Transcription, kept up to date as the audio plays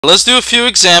Let's do a few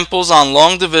examples on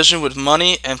long division with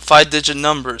money and 5-digit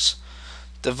numbers.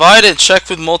 Divide and check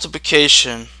with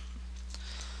multiplication.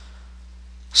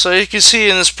 So you can see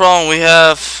in this problem we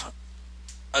have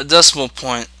a decimal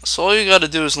point. So all you got to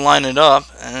do is line it up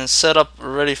and it's set up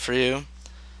ready for you.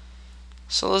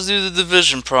 So let's do the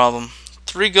division problem.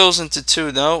 3 goes into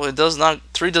 2. No, it does not.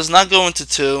 3 does not go into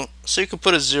 2. So you can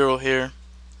put a 0 here.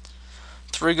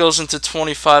 3 goes into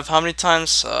 25. How many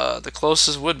times? The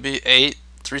closest would be 8.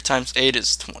 3 times 8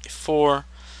 is 24.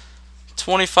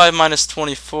 25 minus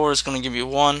 24 is going to give you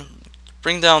 1.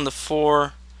 Bring down the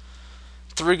 4.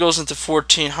 3 goes into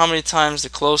 14. How many times? The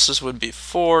closest would be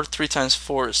 4. 3 times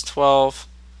 4 is 12.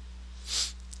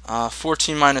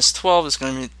 14 minus 12 is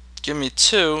going to give me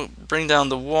 2. Bring down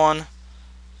the 1.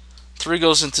 3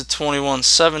 goes into 21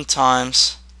 7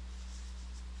 times.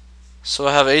 So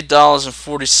I have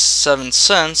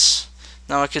 $8.47.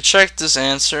 Now I could check this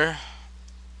answer.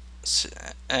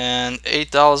 And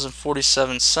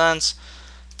 $8.47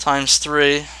 times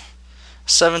 3.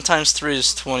 7 times 3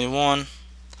 is 21.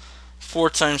 4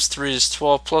 times 3 is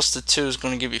 12. Plus the 2 is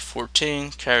going to give you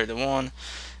 14. Carry the 1.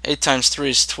 8 times 3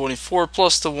 is 24.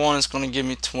 Plus the 1 is going to give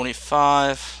me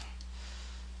 25.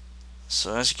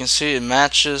 So as you can see, it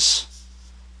matches.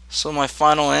 So my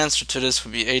final answer to this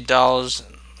would be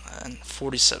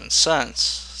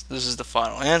 $8.47. This is the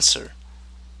final answer.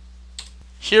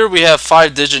 Here we have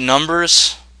 5-digit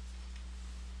numbers.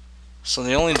 So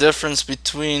the only difference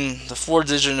between the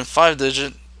 4-digit and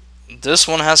 5-digit, this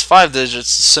one has 5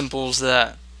 digits. As simple as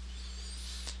that.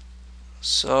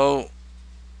 So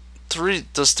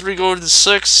does 3 go to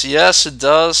 6? Yes, it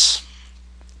does.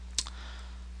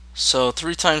 So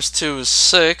 3 times 2 is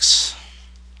 6.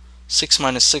 6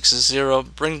 minus 6 is 0.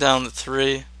 Bring down the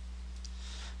 3.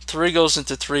 3 goes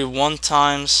into 3 1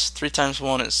 times. 3 times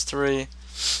 1 is 3.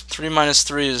 3 minus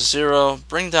 3 is 0.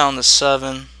 Bring down the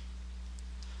 7.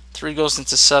 3 goes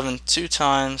into 7 2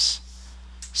 times.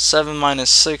 7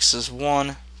 minus 6 is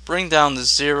 1. Bring down the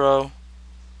 0.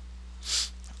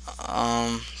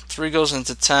 3 goes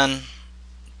into 10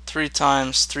 3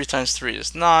 times. 3 times 3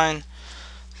 is 9.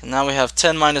 And now we have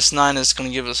 10 minus 9 is going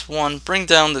to give us 1. Bring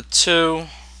down the 2.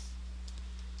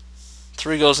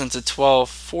 3 goes into 12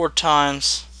 4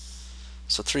 times.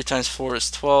 So 3 times 4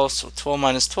 is 12. So 12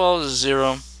 minus 12 is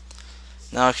 0.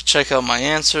 Now I can check out my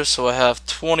answer. So I have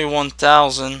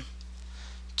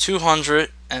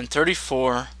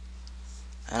 21,234.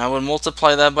 And I would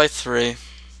multiply that by 3.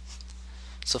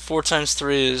 So 4 times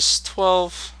 3 is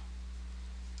 12.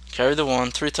 Carry the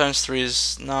 1. 3 times 3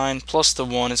 is 9. Plus the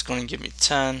 1 is going to give me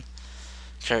 10.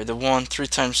 Carry the 1. 3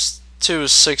 times 2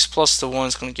 is 6. Plus the 1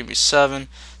 is going to give me 7.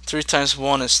 3 times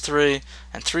 1 is 3.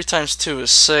 And 3 times 2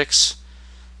 is 6.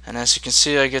 And as you can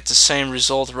see, I get the same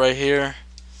result right here.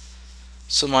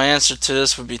 So my answer to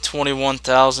this would be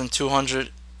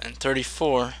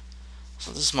 21,234.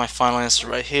 So this is my final answer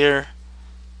right here.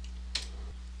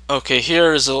 Okay,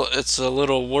 here is it's a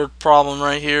little word problem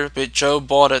right here. But Joe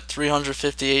bought a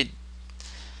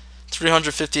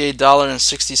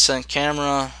 $358.60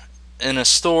 camera in a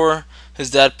store.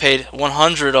 His dad paid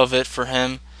 100 of it for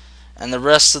him, and the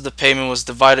rest of the payment was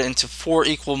divided into 4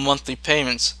 equal monthly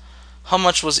payments. How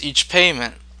much was each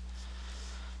payment?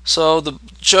 So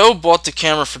Joe bought the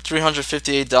camera for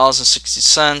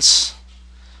 $358.60,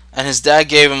 and his dad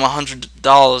gave him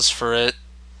 $100 for it.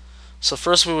 So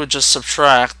first we would just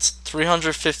subtract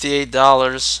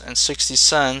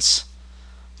 $358.60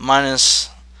 minus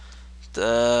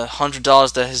the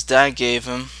 $100 that his dad gave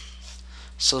him.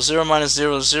 So 0 minus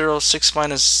 0 is 0, 6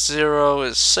 minus 0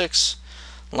 is 6.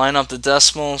 Line up the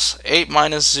decimals. 8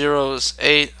 minus 0 is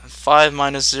 8, 5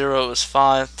 minus 0 is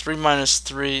 5, 3 minus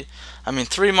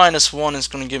 1 is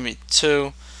going to give me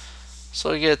 2.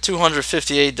 So I get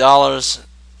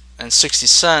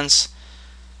 $258.60.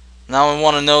 Now I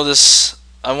want to know this.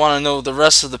 I want to know the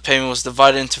rest of the payment was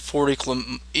divided into 4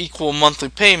 equal monthly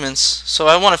payments. So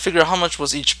I want to figure out how much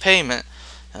was each payment.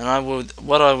 And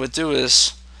what I would do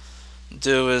is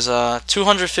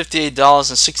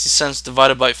 $258.60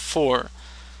 divided by 4.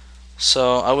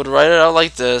 So I would write it out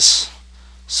like this.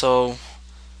 So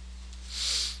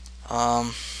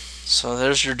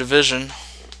there's your division,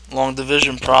 long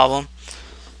division problem.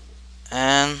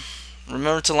 And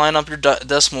remember to line up your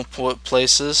decimal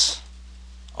places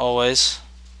always.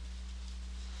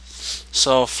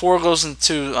 So 4 goes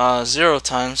into 0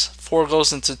 times. 4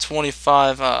 goes into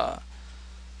 25.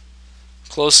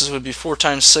 Closest would be 4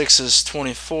 times 6 is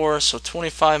 24. So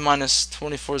 25 minus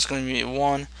 24 is going to be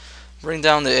 1. Bring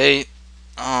down the 8.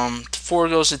 4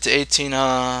 goes into 18.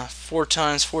 4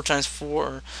 times 4 times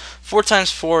 4. 4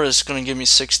 times 4 is going to give me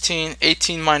 16.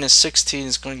 18 minus 16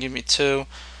 is going to give me 2.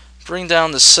 Bring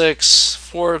down the 6.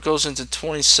 4 goes into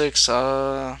 26.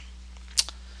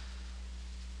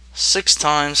 6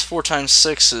 times. 4 times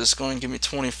 6 is going to give me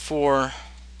 24.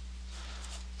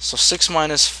 So 6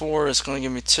 minus 4 is going to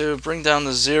give me 2. Bring down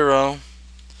the 0.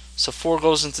 So 4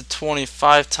 goes into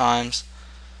 25 times.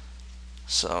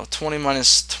 So 20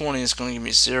 minus 20 is going to give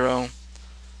me 0.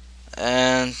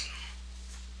 And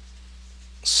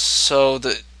so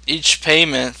each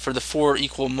payment for the 4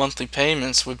 equal monthly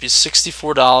payments would be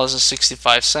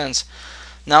 $64.65.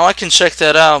 Now I can check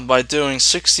that out by doing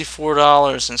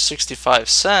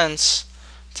 $64.65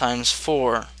 times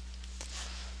 4.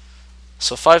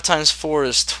 So 5 times 4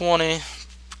 is 20.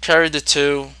 Carry the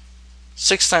 2.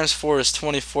 6 times 4 is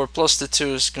 24. Plus the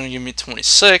 2 is going to give me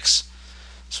 26.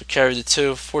 So carry the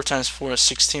 2. 4 times 4 is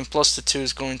 16. Plus the 2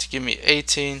 is going to give me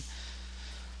 18.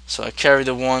 So I carry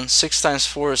the 1. 6 times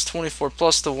 4 is 24.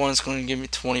 Plus the 1 is going to give me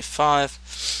 25.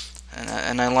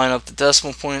 And I line up the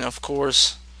decimal point, of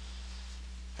course.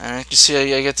 And you can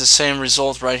see I get the same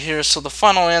result right here. So the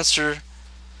final answer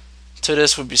to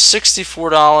this would be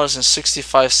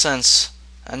 $64.65.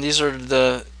 And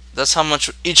that's how much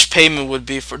each payment would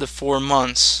be for the 4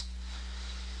 months.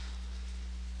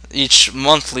 Each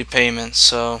monthly payment.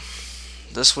 So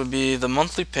this would be the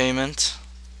monthly payment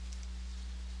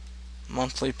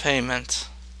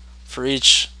for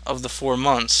each of the 4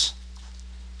 months.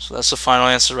 So that's the final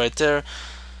answer right there.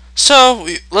 So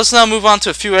let's now move on to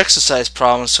a few exercise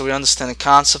problems so we understand the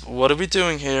concept. What are we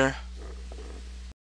doing here?